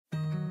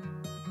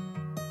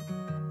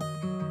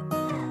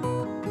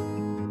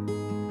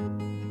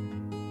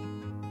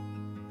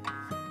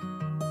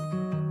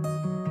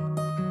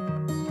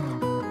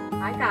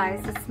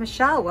guys, it's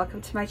Michelle.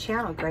 Welcome to my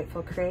channel,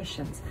 Grateful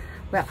Creations.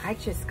 Well, I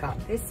just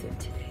got this in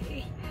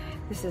today.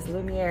 This is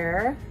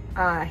Lumiere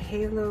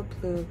Halo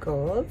Blue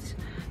Gold,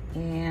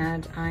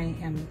 and I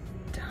am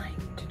dying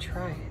to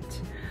try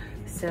it.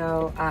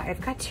 So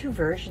I've got two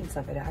versions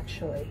of it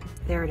actually.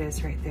 There it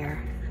is right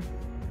there.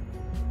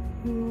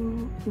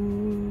 Ooh,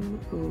 ooh,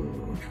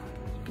 ooh.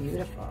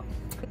 Beautiful.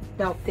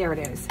 No, there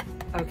it is.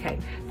 Okay,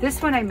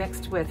 this one I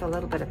mixed with a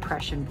little bit of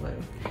Prussian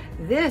blue.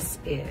 This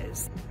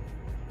is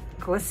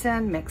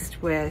glisten mixed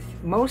with,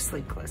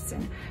 mostly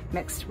glisten,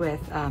 mixed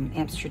with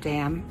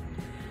Amsterdam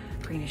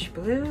greenish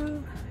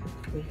blue.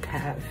 We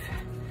have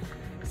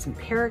some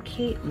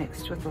parakeet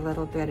mixed with a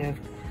little bit of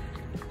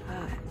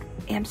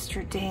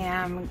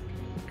Amsterdam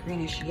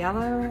greenish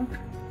yellow.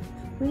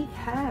 We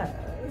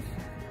have,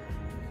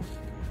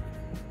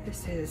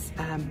 this is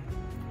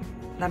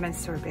lemon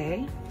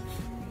sorbet.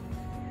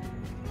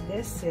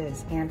 This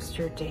is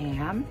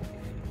Amsterdam.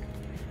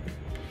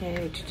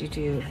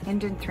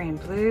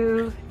 Indanthrene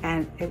blue,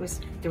 and there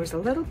was a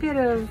little bit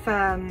of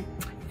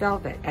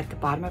velvet at the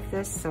bottom of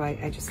this, so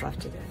I just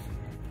left it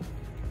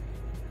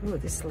in. Ooh,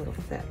 this is a little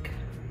thick.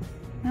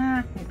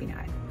 Maybe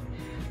not.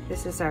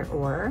 This is our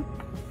ore,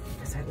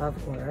 because I love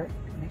ore,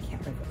 and I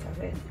can't live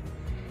without it.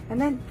 And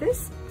then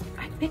this,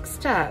 I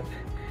mixed up.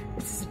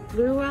 This is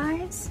Blue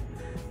Eyes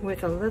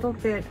with a little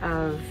bit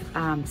of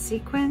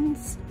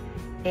sequins,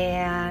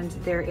 and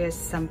there is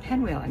some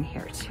pinwheel in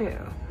here too.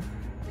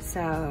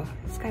 So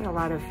it's got a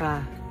lot of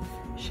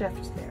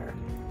shift there.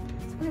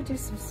 So I'm gonna do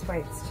some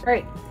swipes. All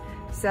right,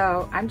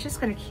 so I'm just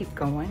gonna keep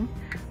going.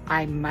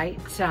 I might,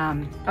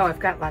 oh, I've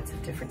got lots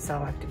of different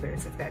cell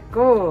activators. I've got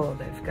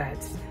gold, I've got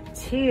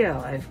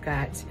teal, I've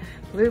got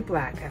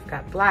blue-black, I've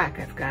got black,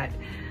 I've got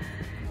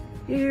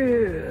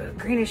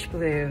greenish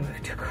blue,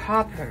 to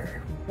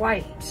copper,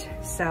 white.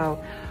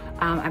 So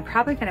I'm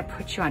probably gonna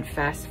put you on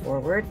fast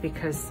forward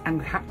because I'm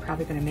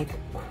probably gonna make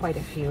quite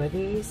a few of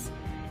these.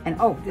 And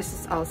oh, this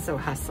is also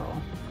Hustle.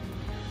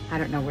 I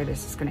don't know where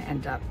this is gonna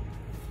end up.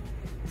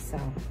 So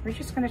we're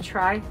just gonna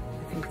try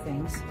a few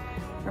things.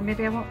 Or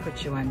maybe I won't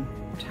put you on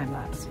time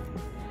lapse.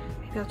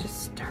 Maybe I'll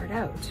just start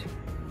out.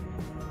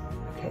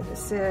 Okay,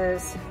 this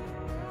is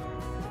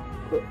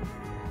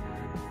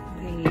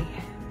the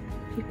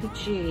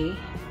PPG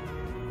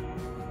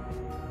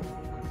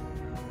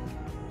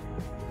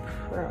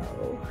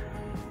Pro.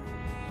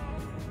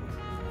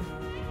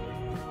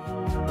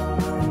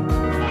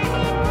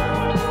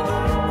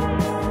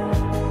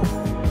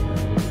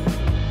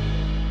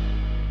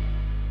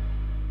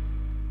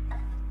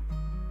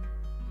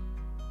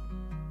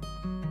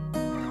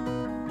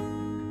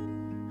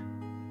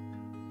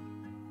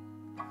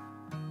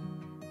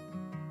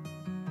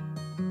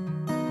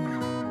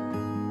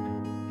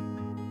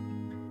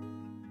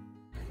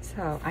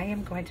 So I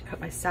am going to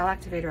put my cell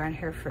activator on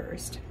here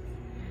first,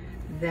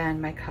 then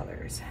my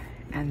colors,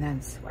 and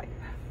then swipe.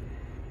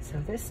 So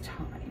this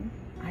time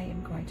I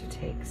am going to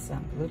take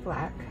some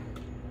blue-black.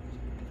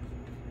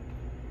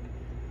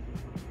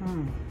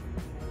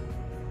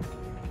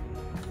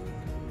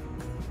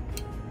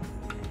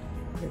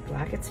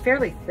 Blue-black, it's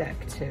fairly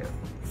thick too,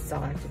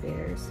 cell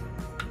activators.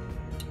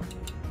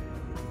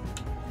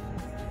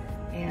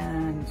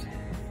 And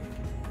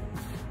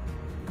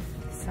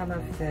some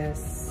of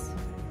this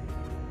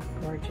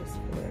gorgeous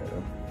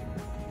blue.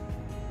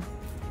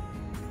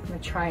 I'm gonna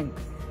try and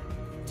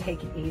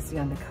take it easy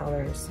on the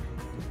colors.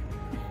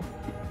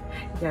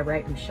 Yeah,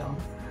 right, Michelle.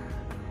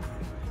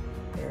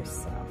 There's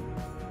some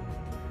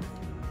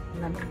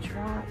lemon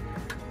drop.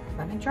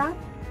 Lemon drop?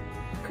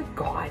 Good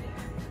God.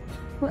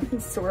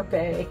 Lemon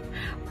sorbet.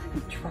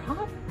 Lemon drop?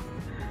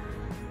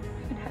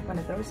 I haven't had one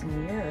of those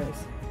in years.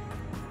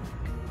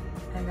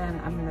 And then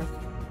I'm gonna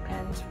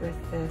end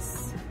with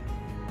this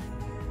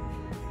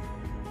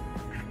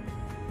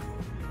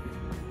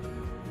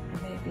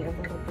a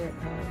little bit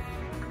of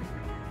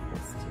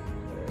this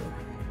blue.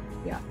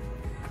 Yeah,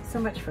 so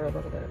much for a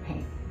little bit of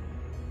paint.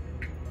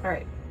 All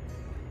right,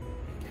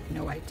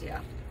 no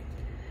idea.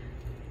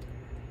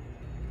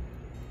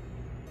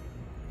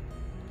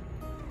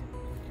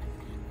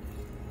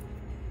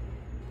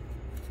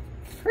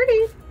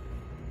 Pretty.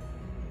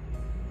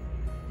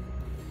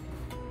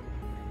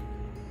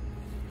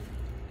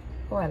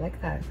 Oh, I like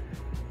that.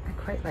 I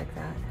quite like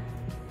that.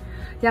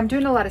 Yeah, I'm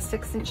doing a lot of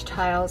 6-inch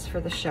tiles for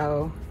the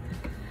show.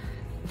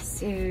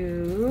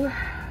 So,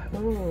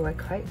 oh, I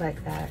quite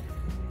like that.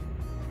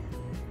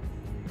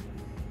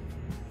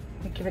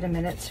 Let me give it a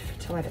minute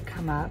to let it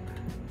come up.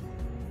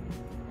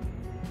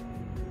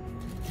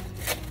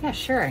 Yeah,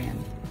 sure I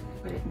am.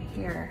 Put it in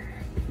here.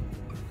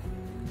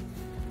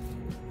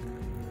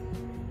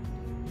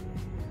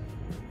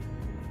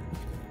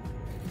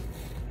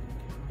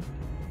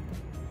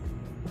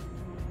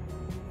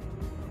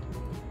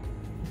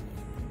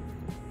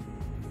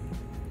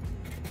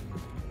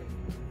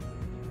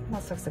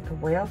 Almost looks like a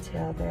whale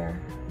tail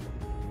there.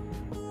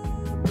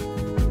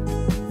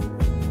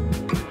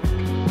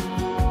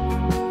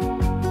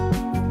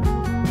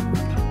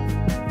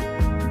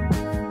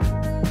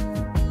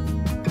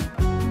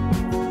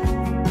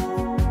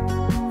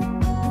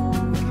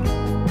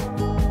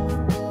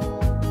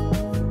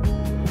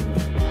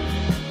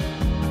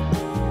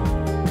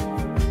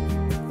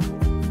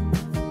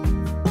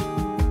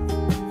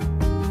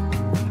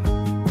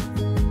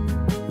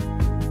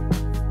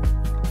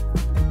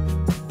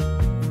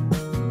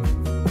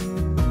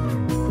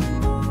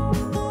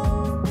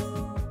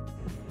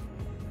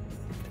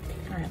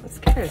 All right, let's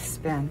give it a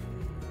spin.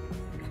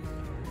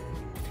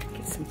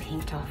 Get some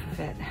paint off of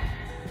it.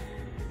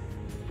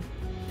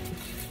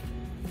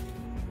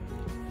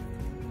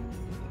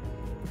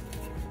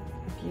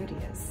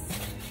 Beauteous.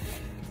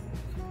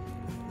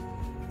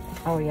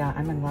 Oh yeah,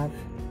 I'm in love.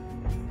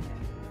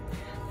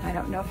 I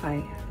don't know if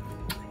I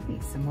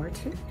need some more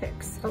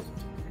toothpicks. Oh,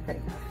 good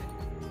enough.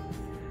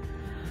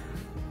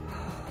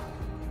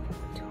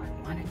 Do I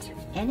want to do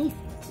anything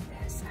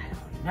to this? I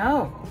don't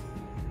know.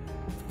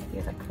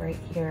 Maybe like right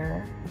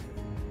here.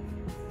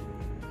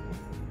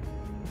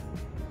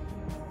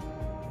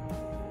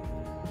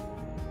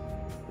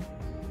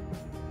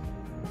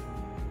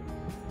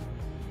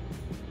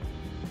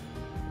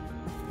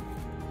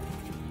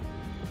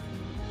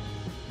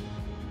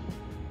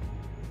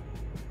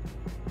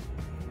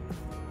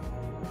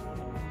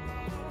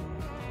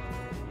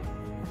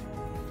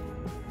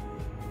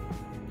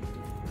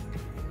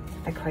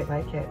 I quite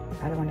like it.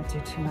 I don't want to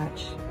do too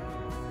much.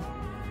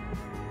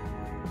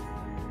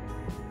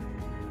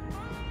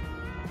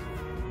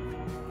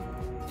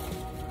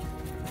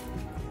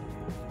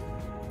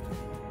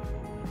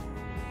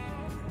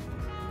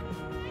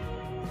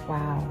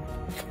 Wow.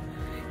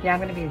 Yeah,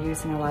 I'm going to be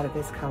using a lot of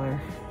this color.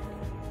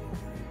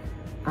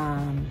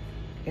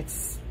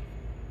 It's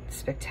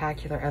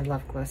spectacular. I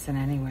love glisten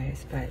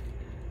anyways, but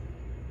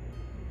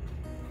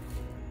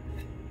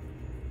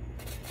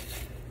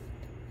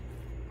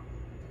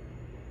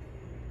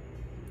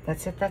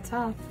that's it, that's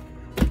all.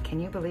 Can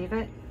you believe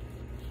it?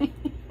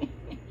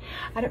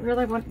 I don't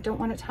really don't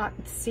want to talk,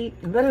 see,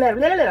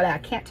 I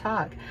can't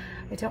talk.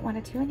 I don't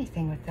want to do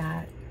anything with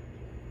that.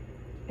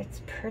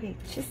 It's pretty,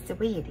 just the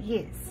way it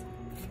is.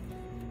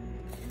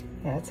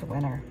 Yeah, it's a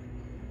winner.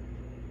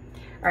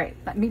 All right,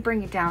 let me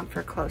bring you down for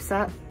a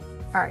close-up.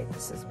 All right,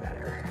 this is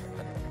better.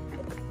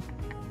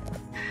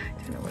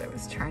 I don't know what I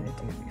was trying to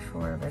do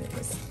before, but it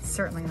was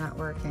certainly not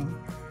working.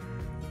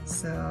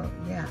 So,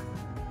 yeah.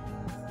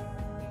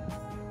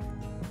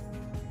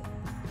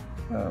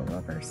 Whoa,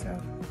 rubber,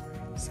 so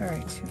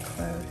sorry, too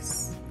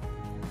close.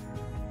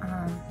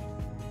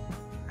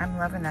 I'm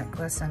loving that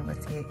glisten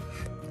with the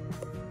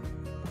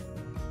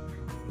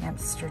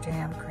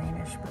Amsterdam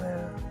greenish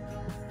blue.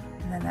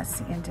 And then that's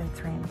the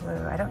Indanthrene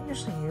blue. I don't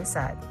usually use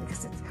that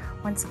because it's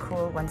one's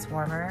cool, one's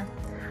warmer.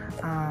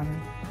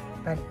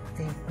 But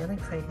they really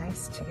play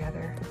nice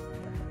together.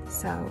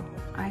 So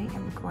I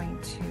am going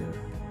to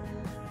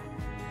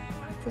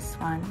put this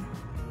one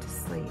to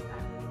sleep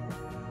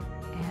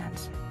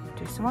and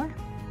do some more.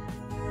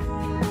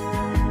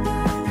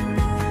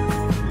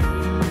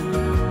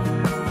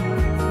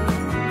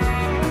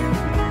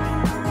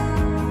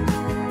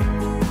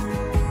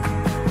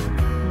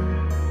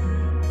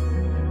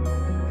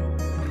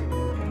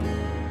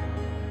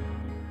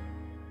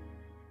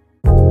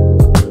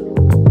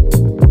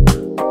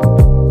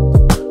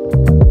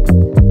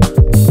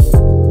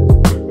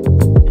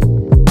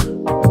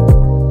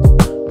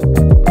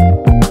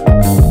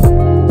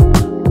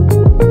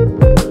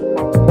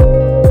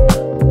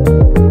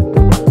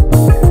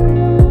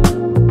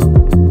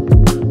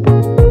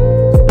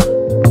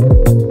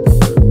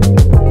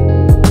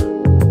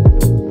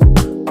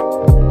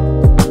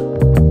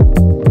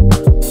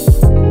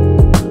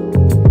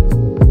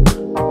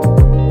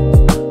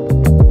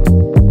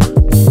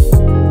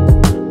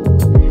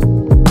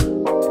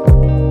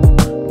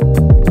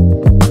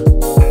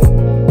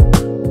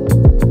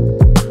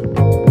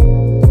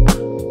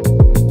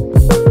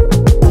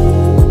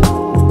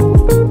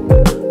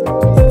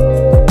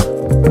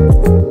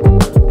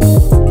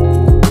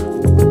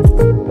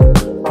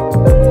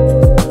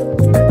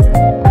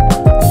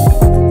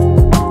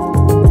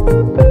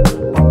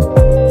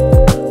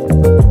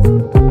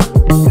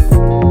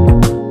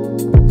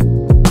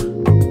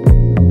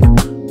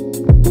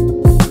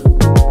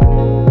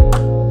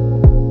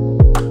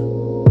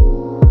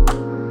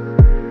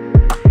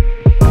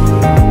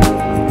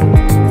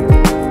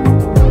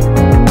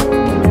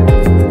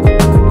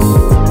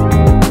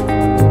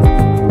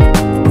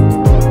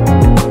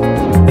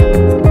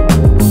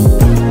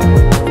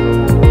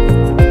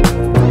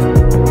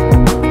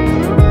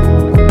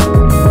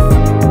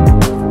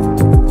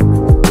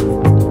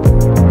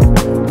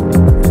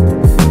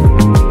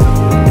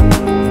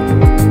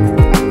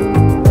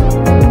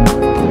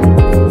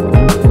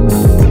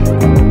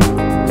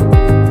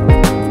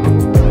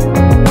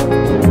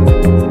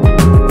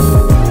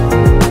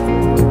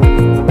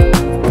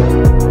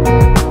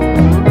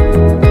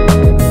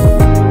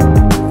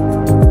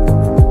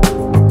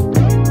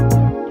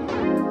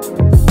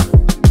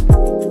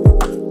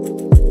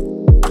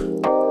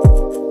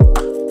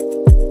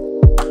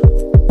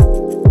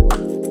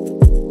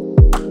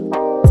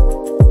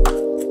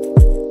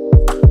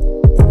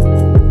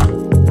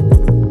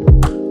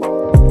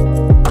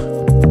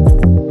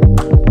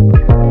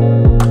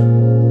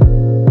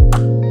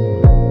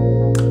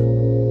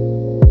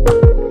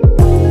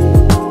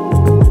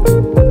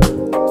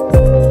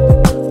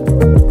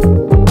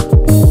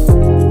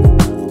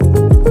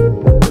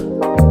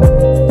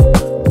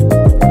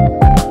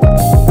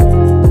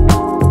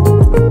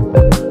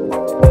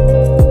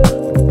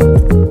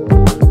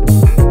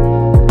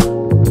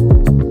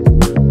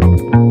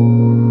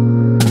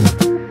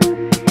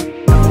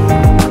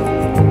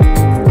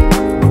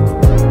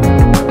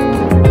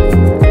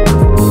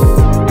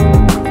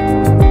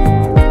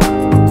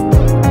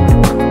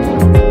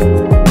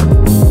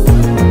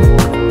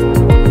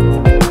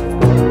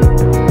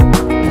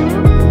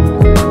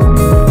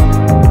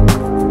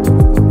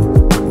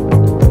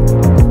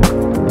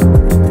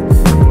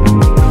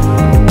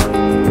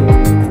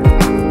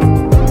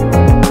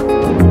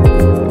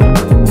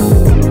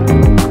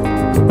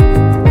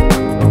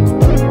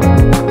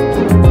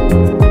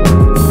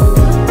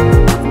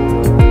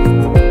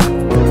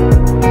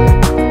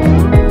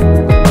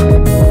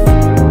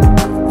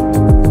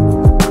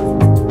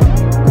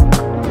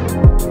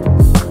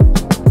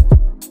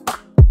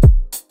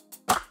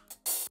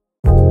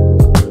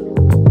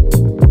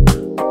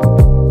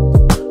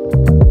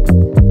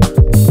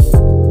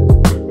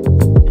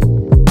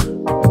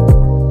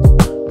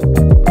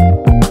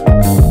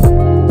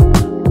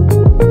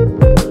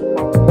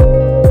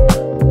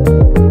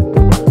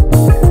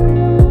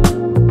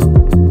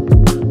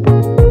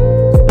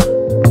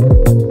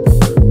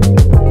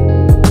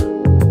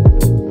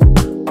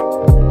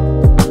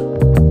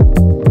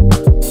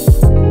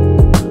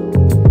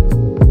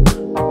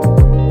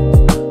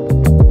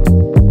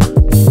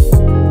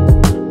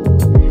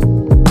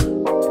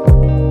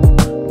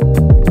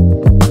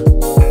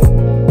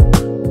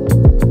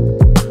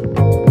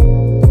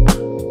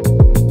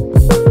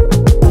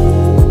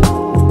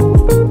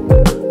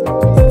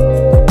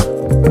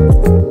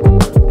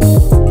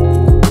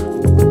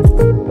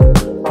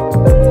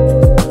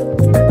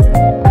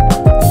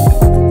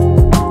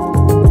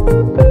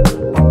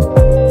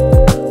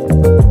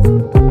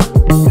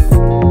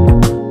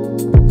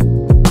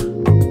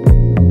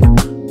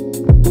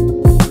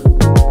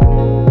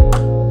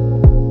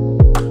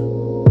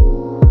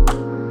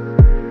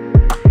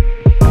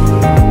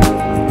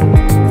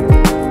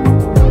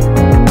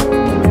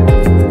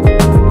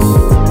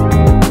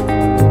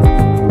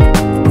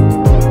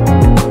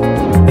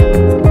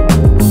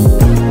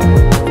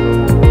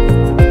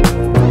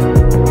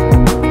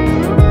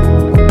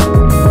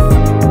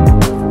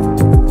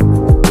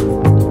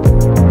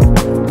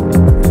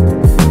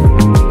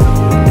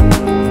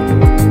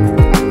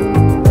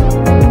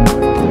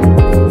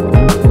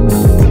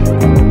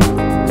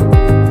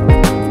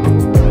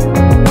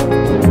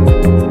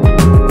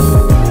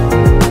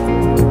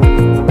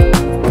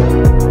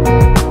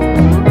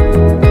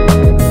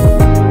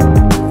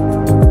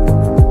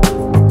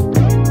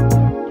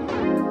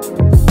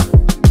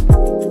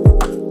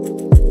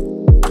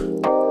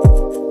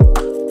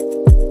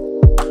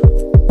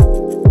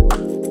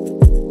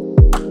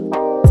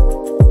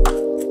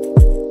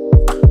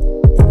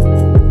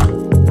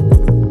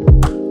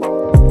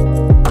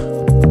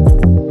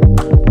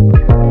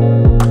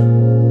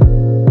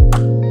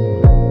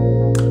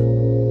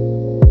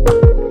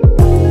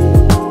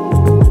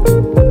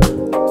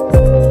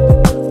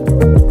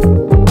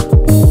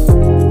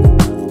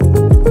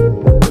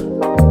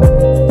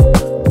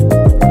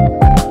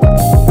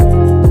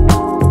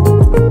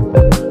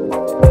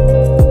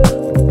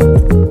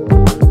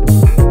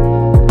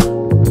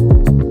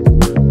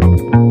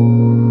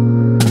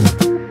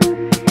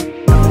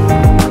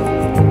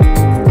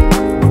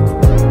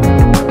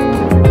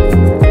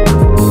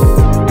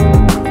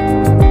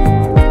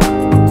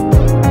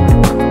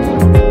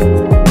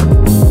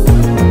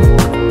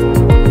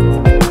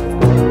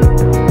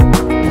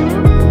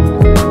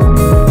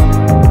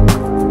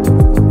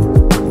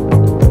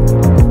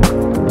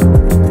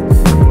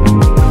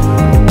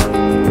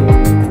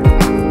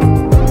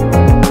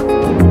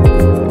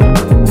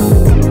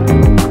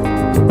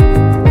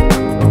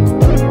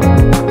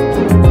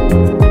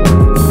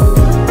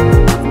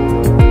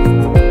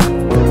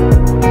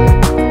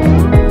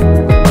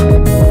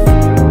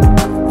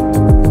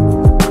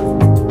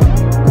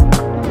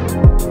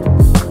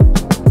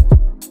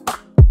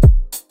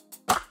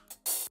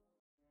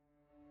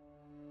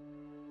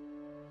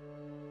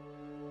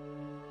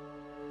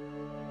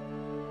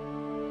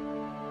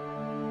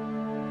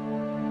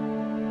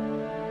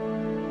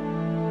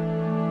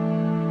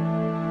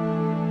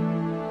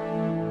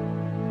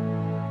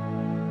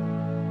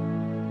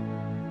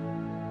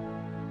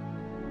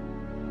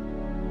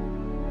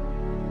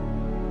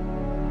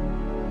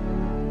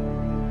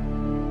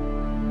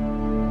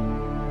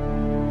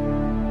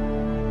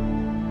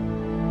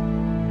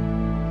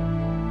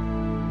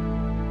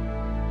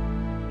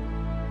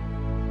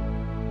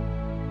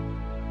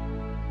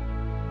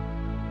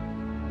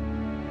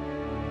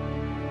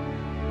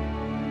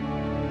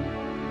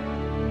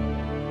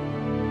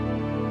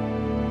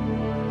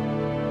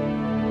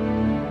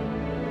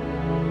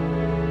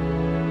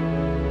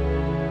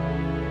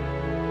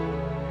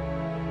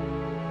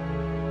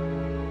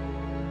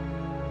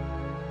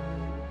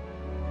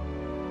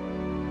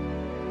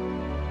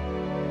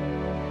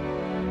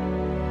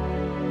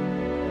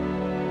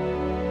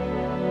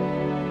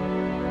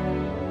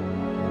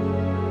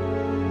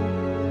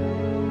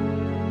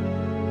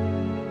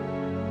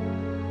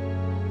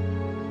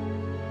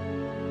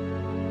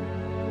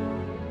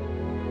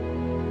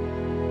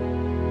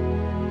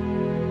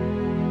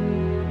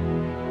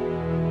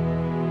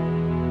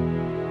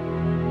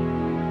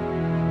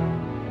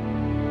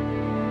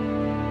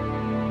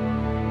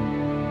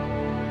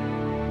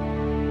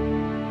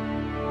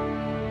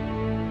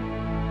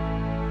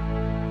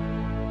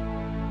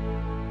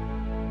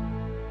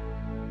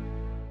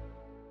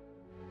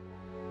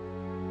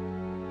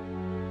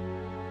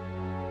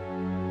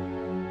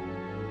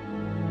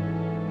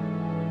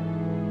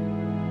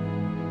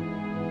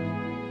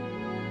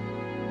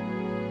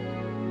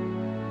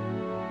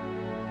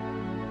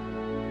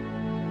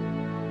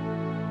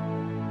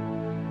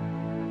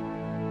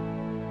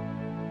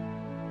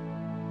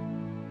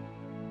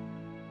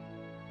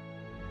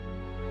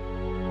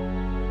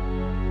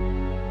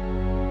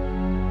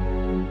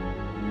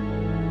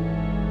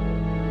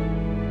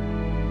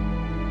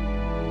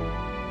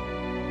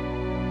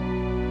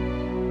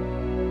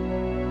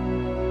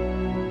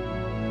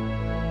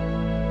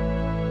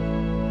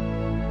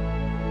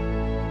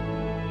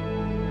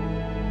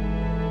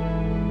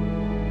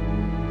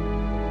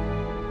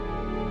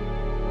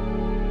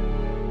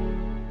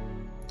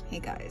 Hey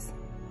guys.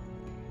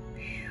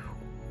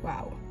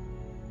 Wow.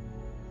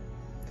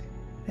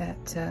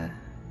 That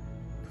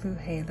blue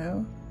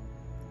halo,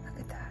 look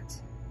at that.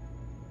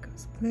 It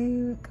goes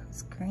blue, it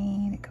goes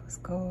green, it goes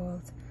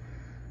gold,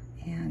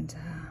 and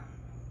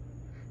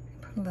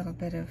I put a little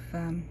bit of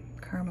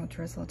caramel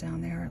drizzle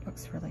down there. It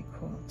looks really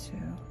cool too.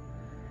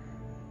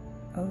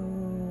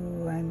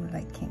 Oh, I'm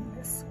liking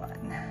this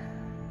one.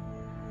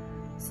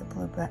 It's a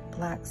blue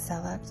black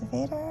cell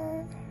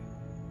activator.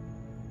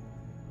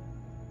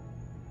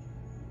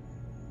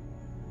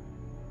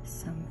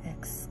 Some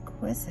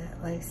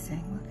exquisite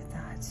lacing, look at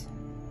that.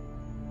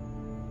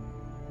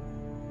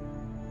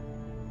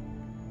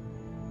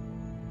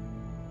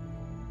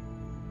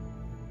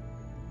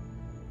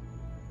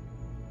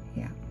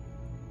 Yeah.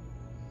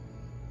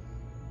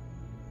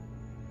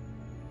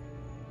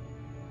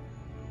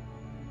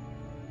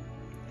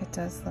 It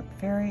does look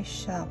very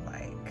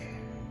shell-like.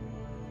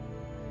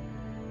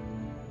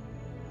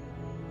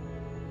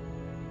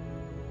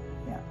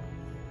 Yeah.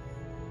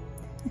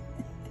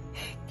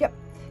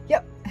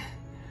 Yep.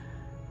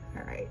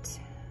 All right.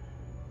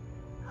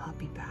 I'll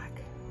be back,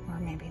 or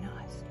maybe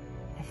not.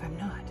 If I'm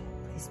not,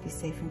 please be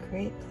safe and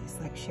create. Please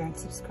like, share, and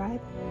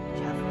subscribe.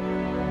 Ciao for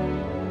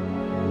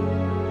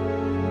now.